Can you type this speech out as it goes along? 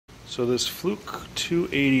So this Fluke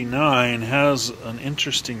 289 has an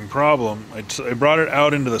interesting problem. I brought it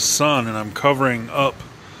out into the sun and I'm covering up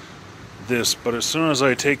this, but as soon as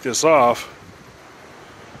I take this off,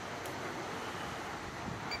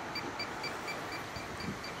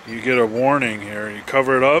 you get a warning here. You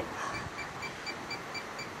cover it up,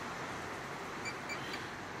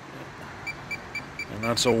 and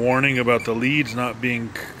that's a warning about the leads not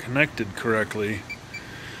being connected correctly.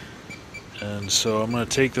 And so I'm going to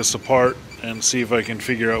take this apart and see if I can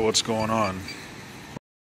figure out what's going on.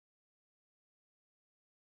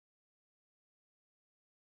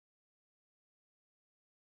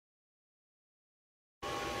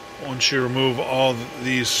 Once you remove all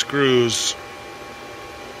these screws,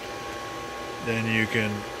 then you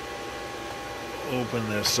can open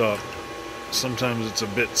this up. Sometimes it's a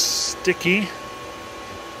bit sticky,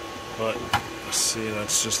 but let's see,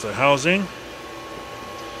 that's just the housing.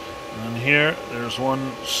 And then here, there's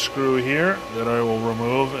one screw here that I will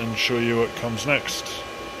remove and show you what comes next.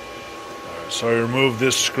 Alright, so I removed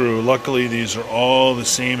this screw. Luckily, these are all the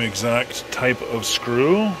same exact type of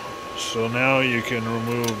screw. So now you can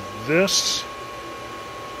remove this.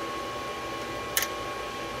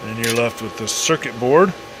 Then you're left with the circuit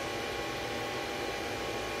board.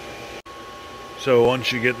 So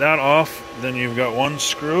once you get that off, then you've got one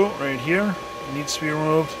screw right here that needs to be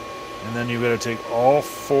removed. And then you've got to take all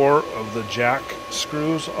 4 of the jack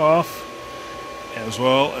screws off, as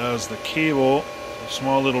well as the cable, a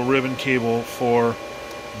small little ribbon cable for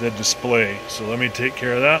the display. So let me take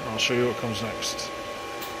care of that and I'll show you what comes next.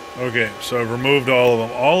 Okay, so I've removed all of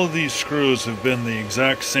them. All of these screws have been the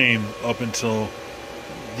exact same up until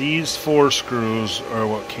these 4 screws are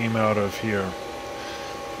what came out of here.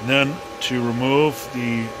 And then to remove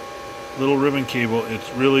the little ribbon cable, it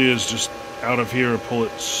really is just out of here, pull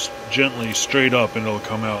it gently straight up and it'll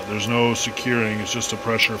come out. There's no securing, it's just a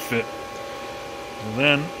pressure fit. And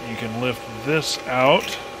then you can lift this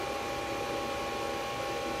out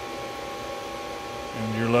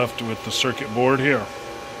and you're left with the circuit board here.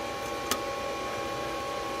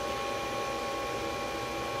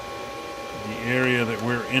 The area that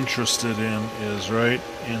we're interested in is right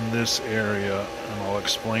in this area, and I'll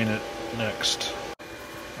explain it next.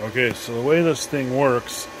 Okay, so the way this thing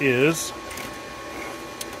works is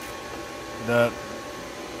that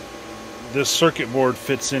this circuit board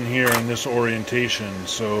fits in here in this orientation.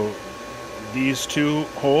 So these 2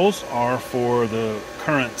 holes are for the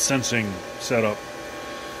current sensing setup.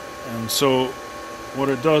 And so what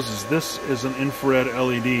it does is, this is an infrared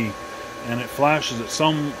LED and it flashes at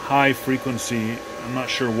some high frequency, I'm not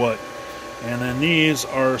sure what. And then these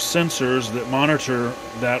are sensors that monitor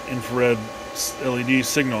that infrared LED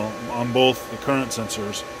signal on both the current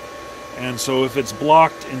sensors. And so if it's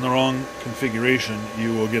blocked in the wrong configuration,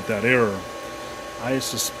 you will get that error. I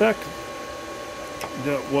suspect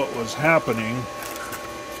that what was happening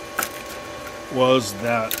was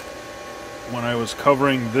that when I was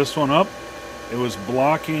covering this one up, it was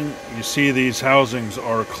blocking. You see these housings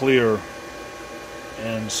are clear,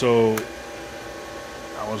 and so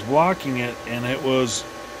I was blocking it, and it was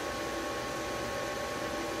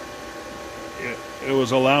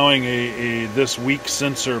allowing this weak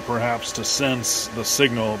sensor perhaps to sense the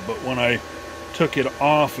signal, but when I took it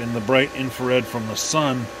off in the bright infrared from the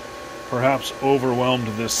sun, perhaps overwhelmed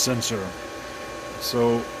this sensor.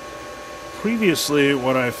 So previously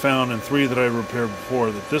what I found in 3 that I repaired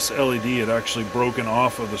before, that this LED had actually broken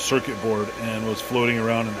off of the circuit board and was floating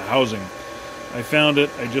around in the housing. I found it,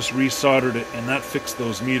 I just resoldered it, and that fixed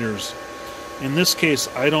those meters. In this case,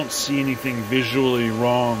 I don't see anything visually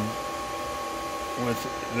wrong with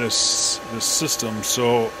this system,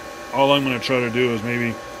 so all I'm going to try to do is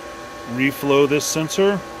maybe reflow this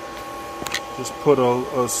sensor. Just put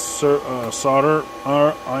a solder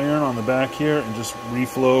iron on the back here and just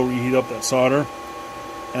reheat up that solder,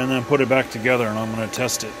 and then put it back together, and I'm going to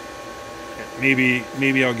test it. Maybe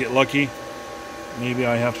I'll get lucky. Maybe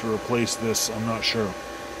I have to replace this, I'm not sure.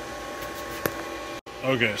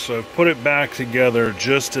 Okay, so I've put it back together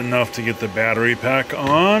just enough to get the battery pack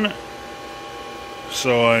on.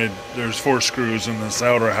 So there's 4 screws in this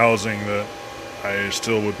outer housing that I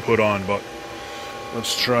still would put on, but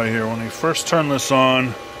let's try here. When I first turn this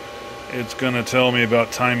on, it's going to tell me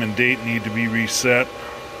about time and date need to be reset.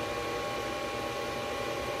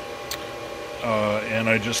 And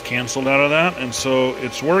I just canceled out of that, and so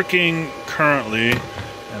it's working currently.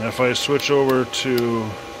 And if I switch over to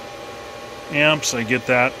amps, I get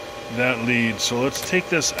that lead. So let's take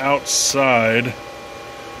this outside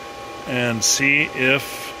and see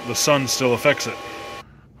if the sun still affects it.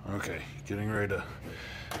 Okay, getting ready to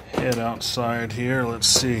head outside here. Let's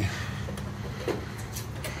see.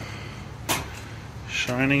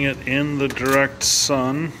 Shining it in the direct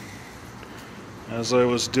sun, as I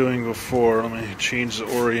was doing before. Let me change the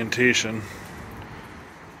orientation.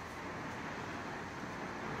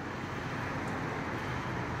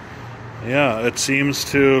 Yeah, it seems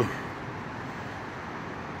to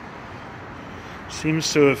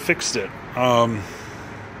have fixed it.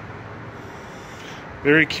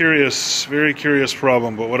 Very curious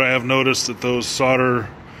problem, but what I have noticed that those solder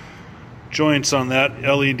joints on that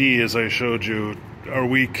LED, as I showed you, are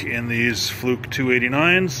weak in these Fluke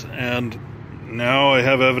 289s, and now I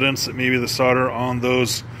have evidence that maybe the solder on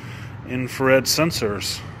those infrared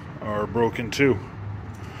sensors are broken too,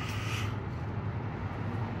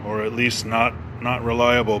 or at least not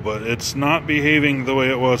reliable, but it's not behaving the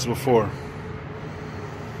way it was before.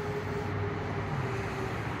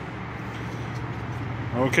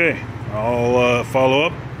 Okay, I'll follow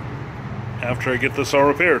up after I get this all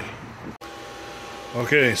repaired.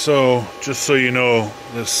 Okay, so just so you know,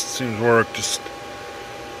 this seems to work. Just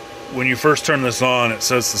when you first turn this on, it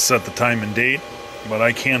says to set the time and date, but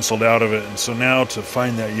I canceled out of it, and so now to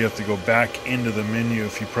find that you have to go back into the menu.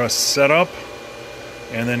 If you press setup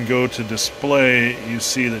and then go to display, you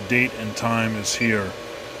see the date and time is here.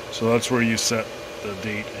 So that's where you set the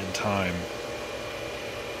date and time.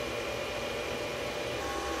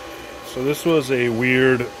 So this was a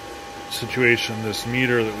weird situation, this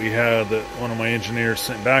meter that we had that one of my engineers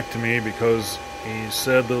sent back to me because he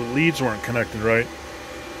said the leads weren't connected right.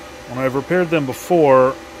 When I've repaired them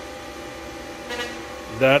before,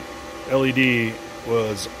 that LED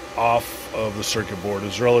was off of the circuit board. It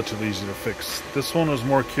was relatively easy to fix. This one was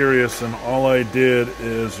more curious, and all I did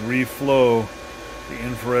is reflow the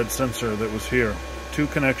infrared sensor that was here. 2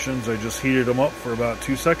 connections. I just heated them up for about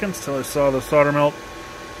 2 seconds till I saw the solder melt,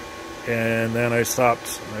 and then I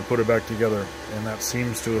stopped and I put it back together, and that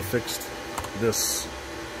seems to have fixed this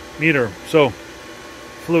meter. So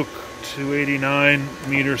Fluke 289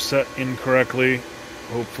 meter set incorrectly.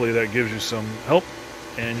 Hopefully that gives you some help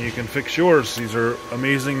and you can fix yours. These are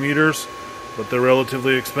amazing meters, but they're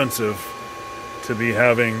relatively expensive to be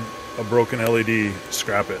having a broken LED.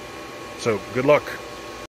 Scrap it. So good luck.